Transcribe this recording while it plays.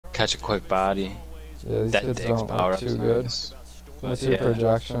catch a quick body. Yeah, these That kids Diggs don't power look too good. What's your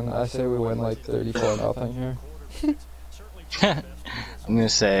projection? I say we win like 34-0 here. I'm gonna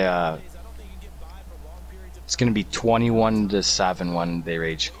say it's gonna be 21-7 when they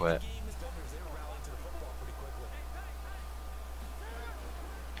rage quit.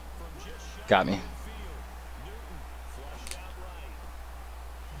 Got me.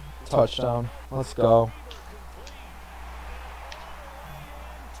 Touchdown. Let's go.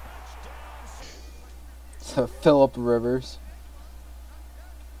 Philip Rivers.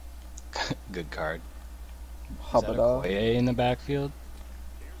 Good card. Hub Is it that up. Okoye in the backfield?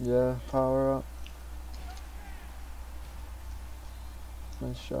 Yeah, power up.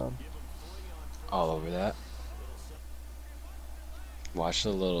 Nice job. All over that. Watch the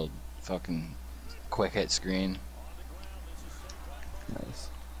little fucking quick hit screen. Nice.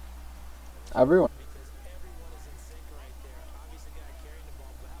 Everyone.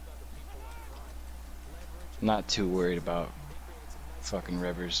 Not too worried about fucking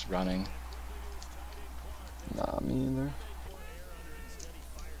Rivers running. Nah, me either.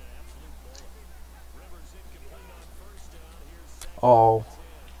 Oh.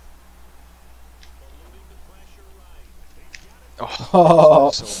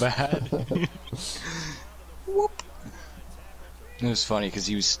 Oh, so bad. Whoop. It was funny because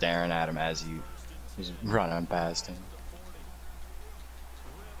he was staring at him as he was running past him.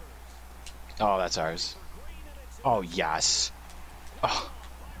 Oh, that's ours. Oh, yes. Oh.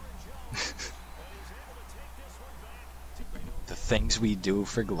 The things we do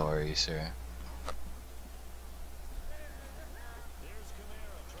for glory, sir.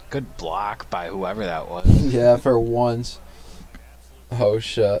 Good block by whoever that was. Yeah, for once. Oh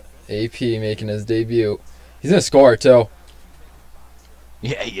shit. AP making his debut. He's gonna score too.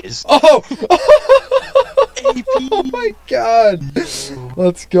 Yeah, he is. Oh! AP. Oh my god!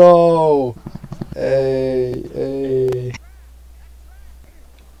 Let's go! Hey, hey.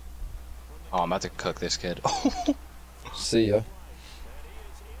 Oh, I'm about to cook this kid. See ya.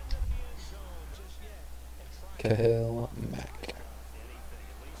 Kale Mac.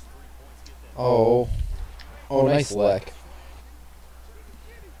 Oh. Oh, nice lick.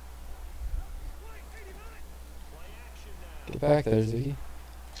 Get back there, Ziggy.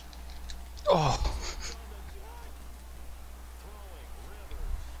 Oh.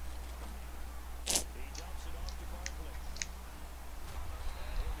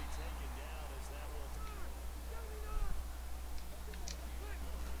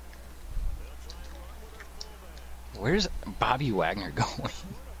 Where's Bobby Wagner going?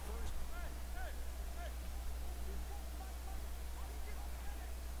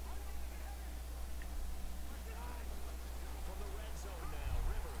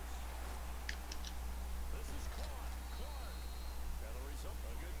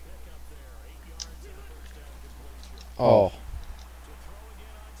 Oh.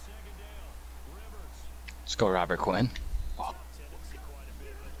 Let's go, Robert Quinn. Oh.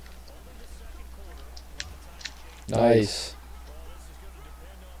 Nice.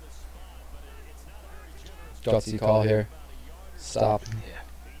 Gutsy call here. Stop. Yeah.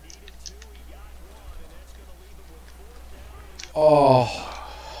 Oh.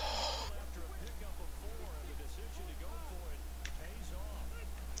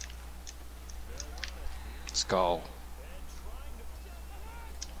 Let's go.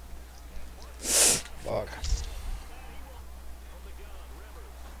 Fuck.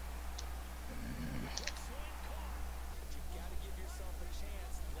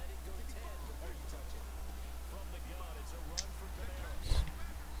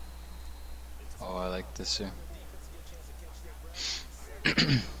 Oh, I like this here.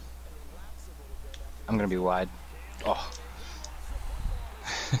 I'm gonna be wide. Oh.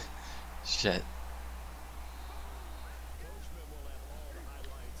 Shit.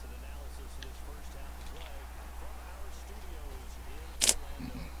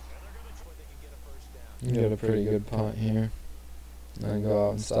 You got a pretty good punt here. And go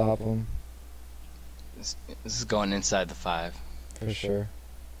out and stop him. This is going inside the 5. For sure.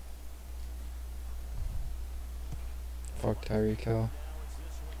 Fuck Tyreek Hill.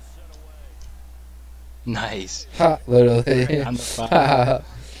 Nice. Ha! Literally. Right on the 5.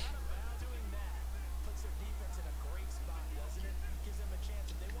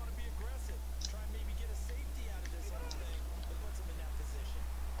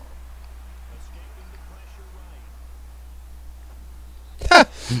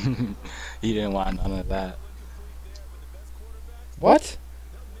 He didn't want none of that. What?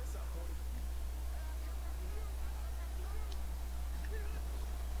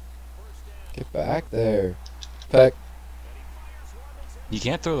 Get back there. Peck. You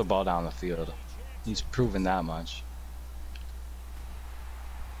can't throw the ball down the field. He's proven that much.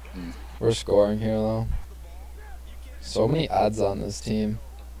 We're scoring here, though. So many odds on this team.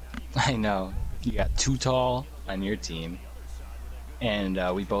 I know. You got too tall on your team. And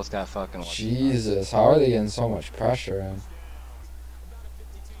we both got fucking... Jesus, how are they getting so much pressure in?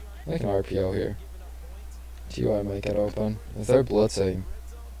 Like an RPO here. TY might get open. If they're blitzing.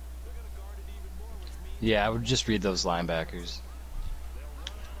 Yeah, I would just read those linebackers.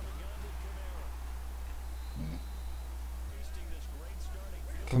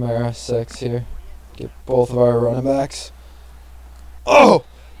 Kamara 6 here. Get both of our running backs. Oh!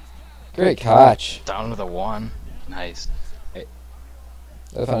 Great catch. Down to the 1. Nice. Hey.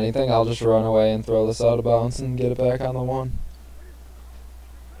 If anything, I'll just run away and throw this out of bounds and get it back on the 1.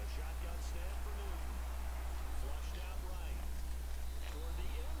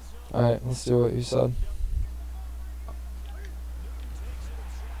 Alright, let's do what you said.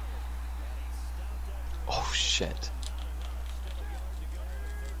 Oh, shit.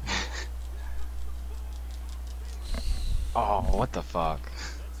 Oh, what the fuck?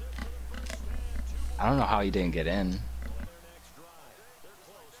 I don't know how he didn't get in.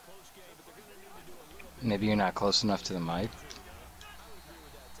 Maybe you're not close enough to the mic.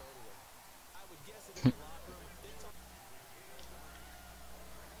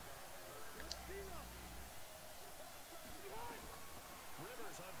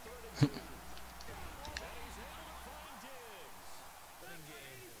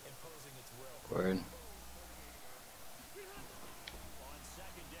 Word.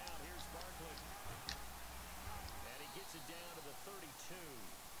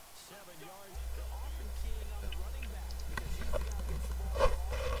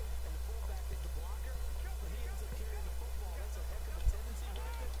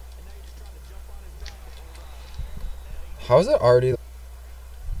 How is it already?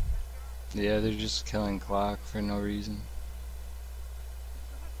 Yeah, they're just killing clock for no reason.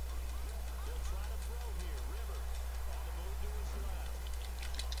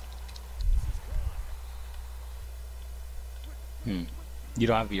 You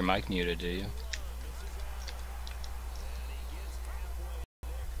don't have your mic muted, do you?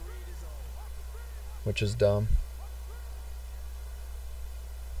 Which is dumb.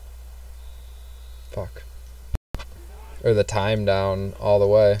 Fuck. Or the time down all the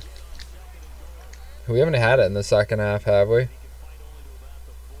way. We haven't had it in the second half, have we?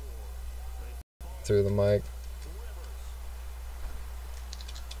 Through the mic.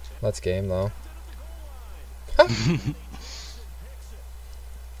 Let's game, though.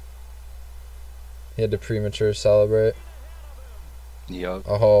 He had to premature celebrate. Yup.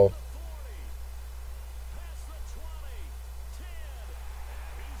 Oh.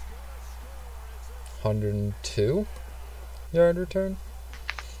 102 yard return.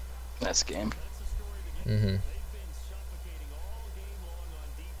 That's game. Mm-hmm.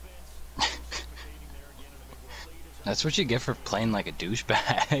 That's what you get for playing like a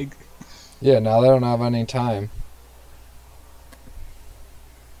douchebag. Yeah, now they don't have any time.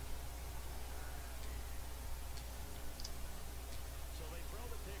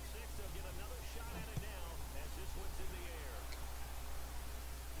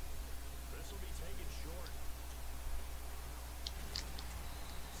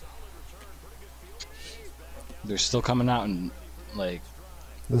 They're still coming out in, like...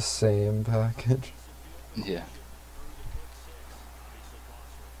 The same package. Yeah.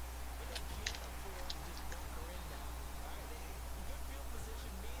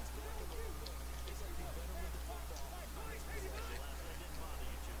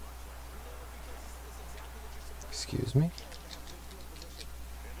 Excuse me?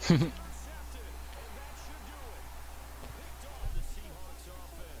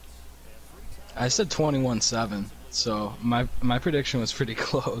 I said 21-7, so my prediction was pretty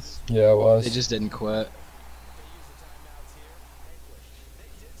close. Yeah, it was. They just didn't quit.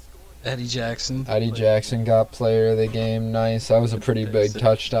 Eddie Jackson. Eddie Jackson got player of the game. Nice. That was a pretty big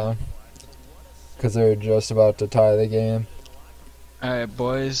touchdown. Because they were just about to tie the game. Alright,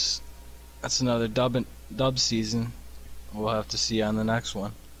 boys. That's another dub season. We'll have to see you on the next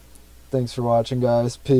one. Thanks for watching, guys. Peace.